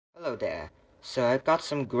Hello there. So I've got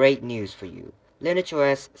some great news for you.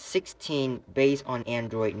 LineageOS 16 based on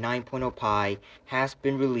Android 9.0 Pie has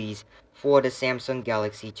been released for the Samsung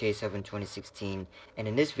Galaxy J7 2016, and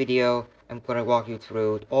in this video I'm going to walk you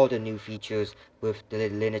through all the new features with the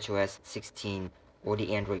LineageOS 16 or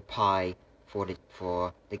the Android Pie for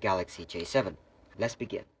the Galaxy J7. Let's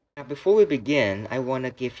begin. Now before we begin, I want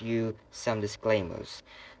to give you some disclaimers.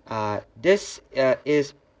 This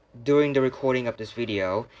is during the recording of this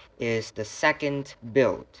video is the second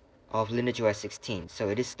build of LineageOS 16, so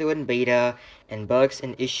it is still in beta and bugs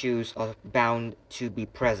and issues are bound to be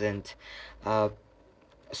present,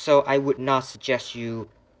 so I would not suggest you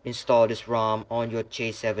install this ROM on your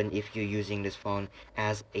J7 if you're using this phone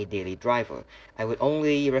as a daily driver. I would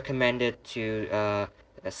only recommend it to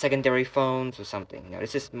secondary phones or something. Now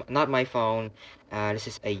this is not my phone, this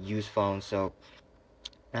is a used phone, so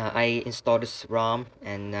I installed this ROM,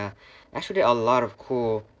 and actually a lot of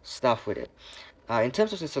cool stuff with it. In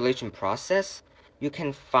terms of installation process, you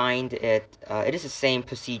can find it, it is the same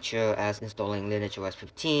procedure as installing LineageOS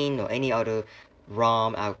 15 or any other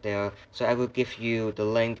ROM out there, so I will give you the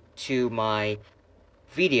link to my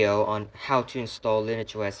video on how to install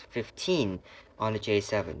LineageOS 15 on the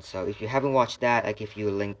J7. So if you haven't watched that, I give you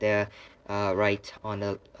a link there right on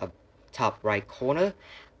the top right corner.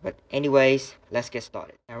 But anyways, let's get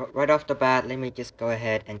started. Now, right off the bat, let me just go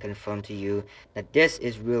ahead and confirm to you that this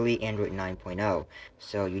is really Android 9.0.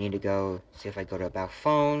 So you need to go, see if I go to About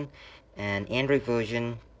Phone, and Android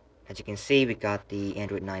version. As you can see, we got the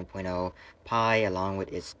Android 9.0 Pie along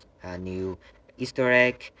with its new Easter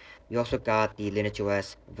egg. We also got the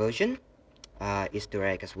LineageOS version Easter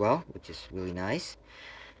egg as well, which is really nice.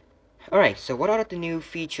 Alright, so what are the new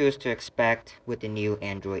features to expect with the new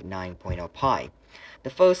Android 9.0 Pie? The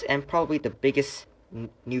first and probably the biggest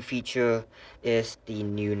new feature is the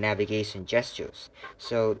new navigation gestures.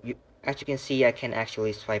 So as you can see, I can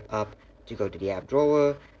actually swipe up to go to the app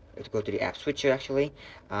drawer, to go to the app switcher actually.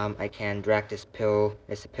 I can drag this pill,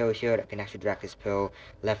 there's a pill here, I can actually drag this pill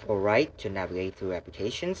left or right to navigate through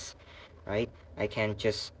applications, right? I can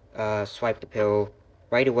just swipe the pill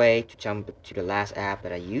right away to jump to the last app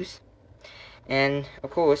that I use. And of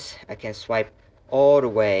course, I can swipe all the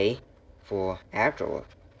way for app drawer.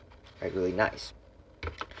 Right, really nice.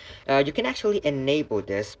 You can actually enable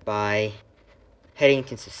this by heading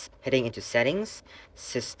into settings,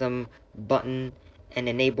 system, button, and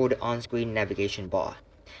enable the on-screen navigation bar.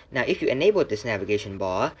 Now if you enable this navigation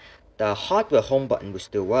bar, the hardware home button will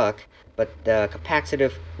still work, but the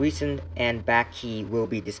capacitive recent and back key will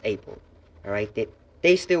be disabled. Alright,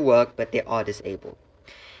 they still work, but they are disabled.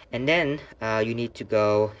 And then you need to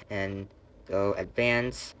go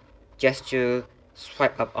advanced, gesture,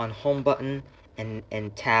 swipe up on home button,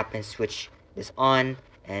 and tap and switch this on,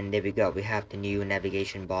 and there we go, we have the new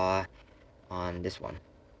navigation bar on this one.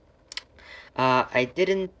 I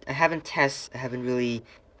haven't really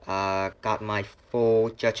got my full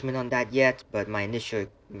judgment on that yet, but my initial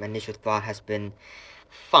thought has been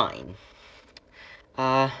fine.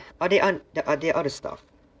 Are there other stuff?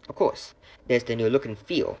 Of course, there's the new look and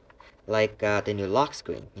feel, like the new lock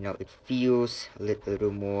screen. You know, it feels a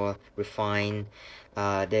little more refined.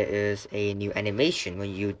 There is a new animation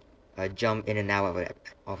when you jump in and out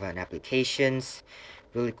of an applications.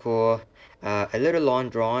 Really cool. A little long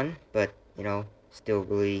drawn, but you know, still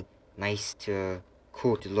really nice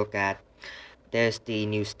cool to look at. There's the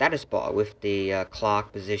new status bar with the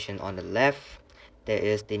clock position on the left. There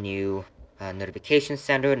is the new notification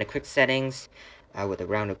center and the quick settings with the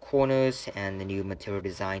rounded corners and the new material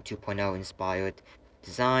design 2.0 inspired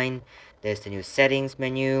design. There's the new settings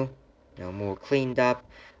menu, you know, more cleaned up,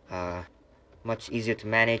 much easier to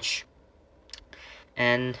manage.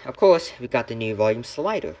 And of course, we got the new volume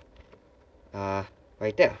slider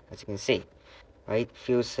right there, as you can see. Right,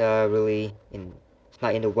 feels really it's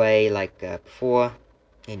not in the way like before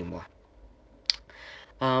anymore.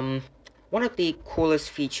 One of the coolest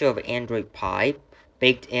features of Android Pie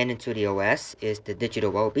baked into the OS is the digital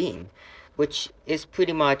well-being, which is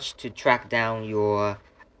pretty much to track down your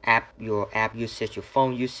app usage, your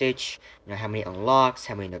phone usage, you know, how many unlocks,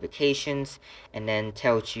 how many notifications, and then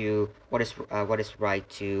tells you what is right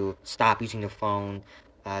to stop using the phone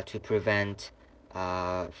to prevent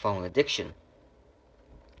phone addiction.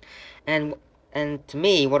 And to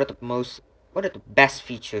me, one of the best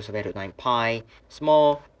features of Android 9 Pie,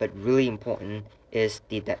 small but really important, is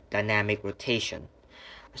the dynamic rotation.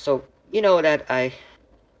 So you know that I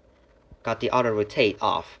got the auto rotate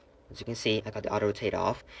off. As you can see, I got the auto rotate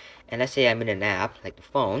off, and let's say I'm in an app like the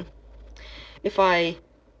phone. If I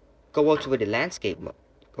go over to the landscape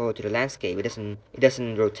go to the landscape. It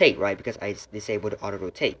doesn't rotate, right? Because I disabled the auto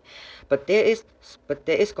rotate. But there is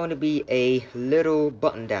going to be a little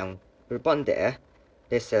button there.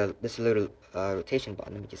 There's a little rotation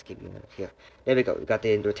button. Let me just give you one here. There we go. We got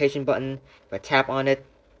the rotation button. If I tap on it,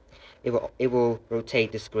 it will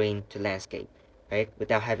rotate the screen to landscape, right?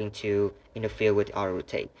 Without having to interfere with auto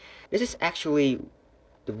rotate. This is actually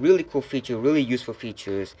the really cool feature, really useful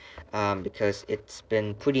features, because it's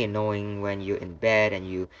been pretty annoying when you're in bed and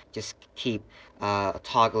you just keep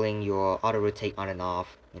toggling your auto rotate on and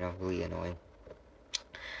off. Really annoying.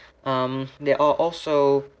 There are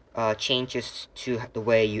also changes to the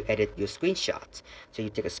way you edit your screenshots. So you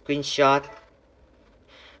take a screenshot,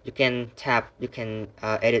 you can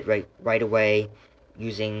edit right away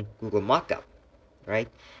using Google Mockup, right?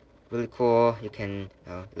 Really cool. You can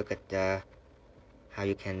look at how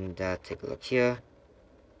you can take a look here,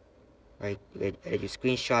 right? You edit your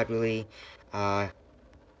screenshot, really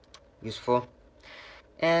useful.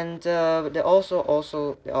 And there are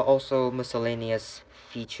also miscellaneous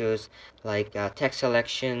features like text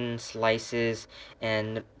selection, slices,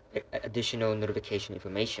 and additional notification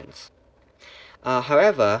informations.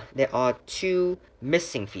 However, there are two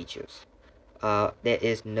missing features. There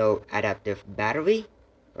is no adaptive battery,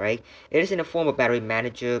 right? It is in the form of battery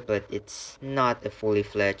manager, but it's not a fully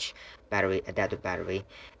fledged adaptive battery.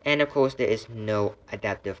 And of course, there is no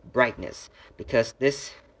adaptive brightness because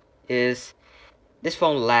this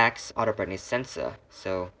phone lacks auto brightness sensor,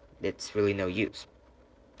 so it's really no use.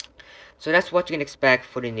 So that's what you can expect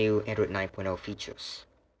for the new Android 9.0 features.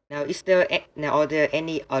 Now, are there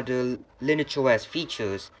any other LineageOS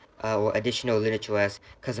features or additional LineageOS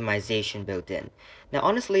customization built in? Now,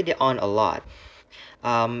 honestly, there aren't a lot,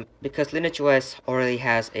 because LineageOS already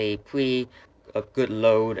has a good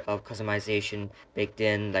load of customization baked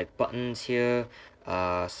in, like buttons here,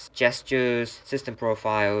 gestures, system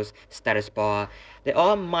profiles, status bar. There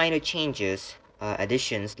are minor changes,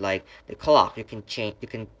 additions like the clock. You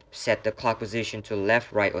can set the clock position to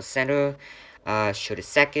left, right, or center, show the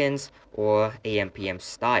seconds, or AM/PM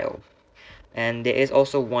style. And there is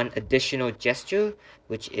also one additional gesture,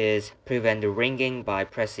 which is prevent the ringing by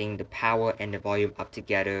pressing the power and the volume up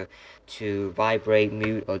together to vibrate,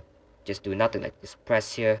 mute, or just do nothing. Like just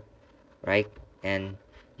press here, right? And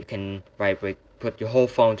you can put your whole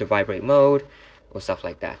phone to vibrate mode or stuff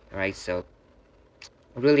like that. Alright, so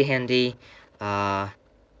really handy.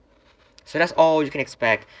 So that's all you can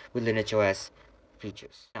expect with LineageOS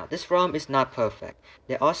features. Now, this ROM is not perfect.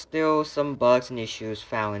 There are still some bugs and issues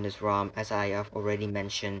found in this ROM, as I have already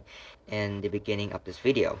mentioned in the beginning of this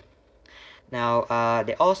video. Now,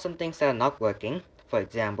 there are some things that are not working. For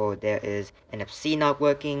example, there is NFC not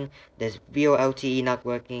working, there's VoLTE not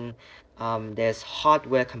working, there's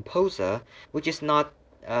hardware composer, which is not,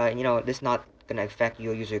 this not gonna affect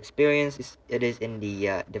your user experience. It is in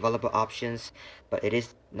the developer options, but it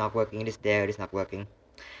is not working. It is there. It is not working.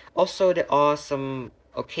 Also, there are some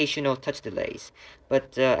occasional touch delays,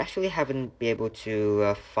 but actually haven't been able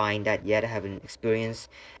to find that yet. I haven't experienced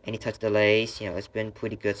any touch delays. It's been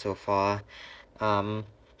pretty good so far.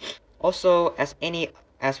 Also, as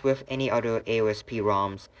with any other AOSP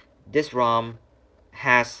ROMs, this ROM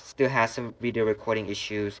still has some video recording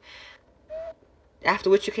issues. After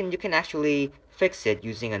which you can actually fix it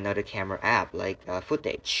using another camera app like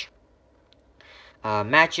Footage.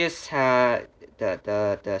 Matches,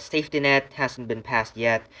 the safety net hasn't been passed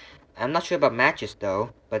yet. I'm not sure about matches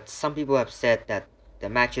though, but some people have said that the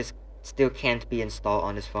matches still can't be installed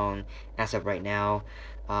on this phone as of right now.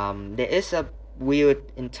 There is a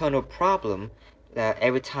weird internal problem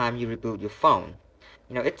every time you reboot your phone.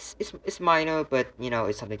 It's minor, but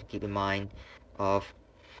it's something to keep in mind of.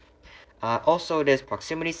 Also, there's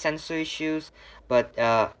proximity sensor issues, but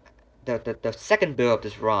the second build of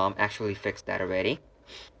this ROM actually fixed that already.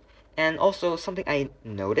 And also, something I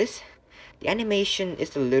noticed, the animation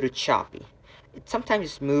is a little choppy. Sometimes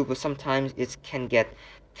it's smooth, but sometimes it can get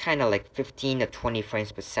kind of like 15 to 20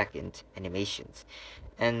 frames per second animations,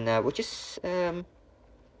 and which is kind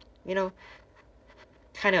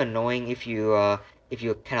of annoying if you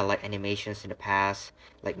kind of like animations in the past,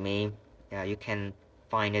 like me. You can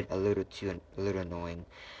find it a little annoying,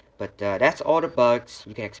 but that's all the bugs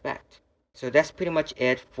you can expect. So that's pretty much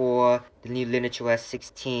it for the new LineageOS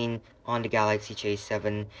 16 on the Galaxy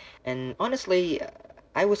J7. And honestly,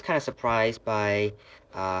 I was kind of surprised by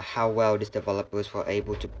how well these developers were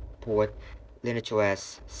able to port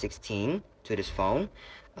LineageOS 16 to this phone.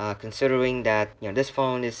 Considering that this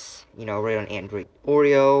phone is already on Android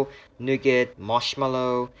Oreo, Nougat,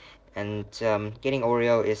 Marshmallow, and getting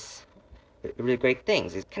Oreo is really great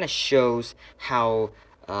things. It kind of shows how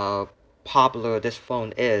popular this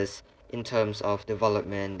phone is in terms of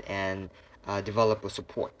development and developer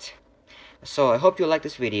support. So I hope you like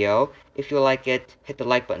this video. If you like it, hit the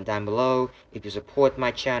like button down below. If you support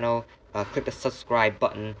my channel, click the subscribe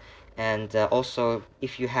button. And also,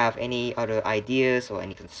 if you have any other ideas or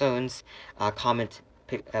any concerns,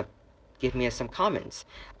 give me some comments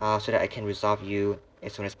so that I can resolve you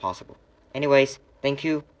as soon as possible. Anyways, thank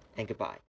you and goodbye.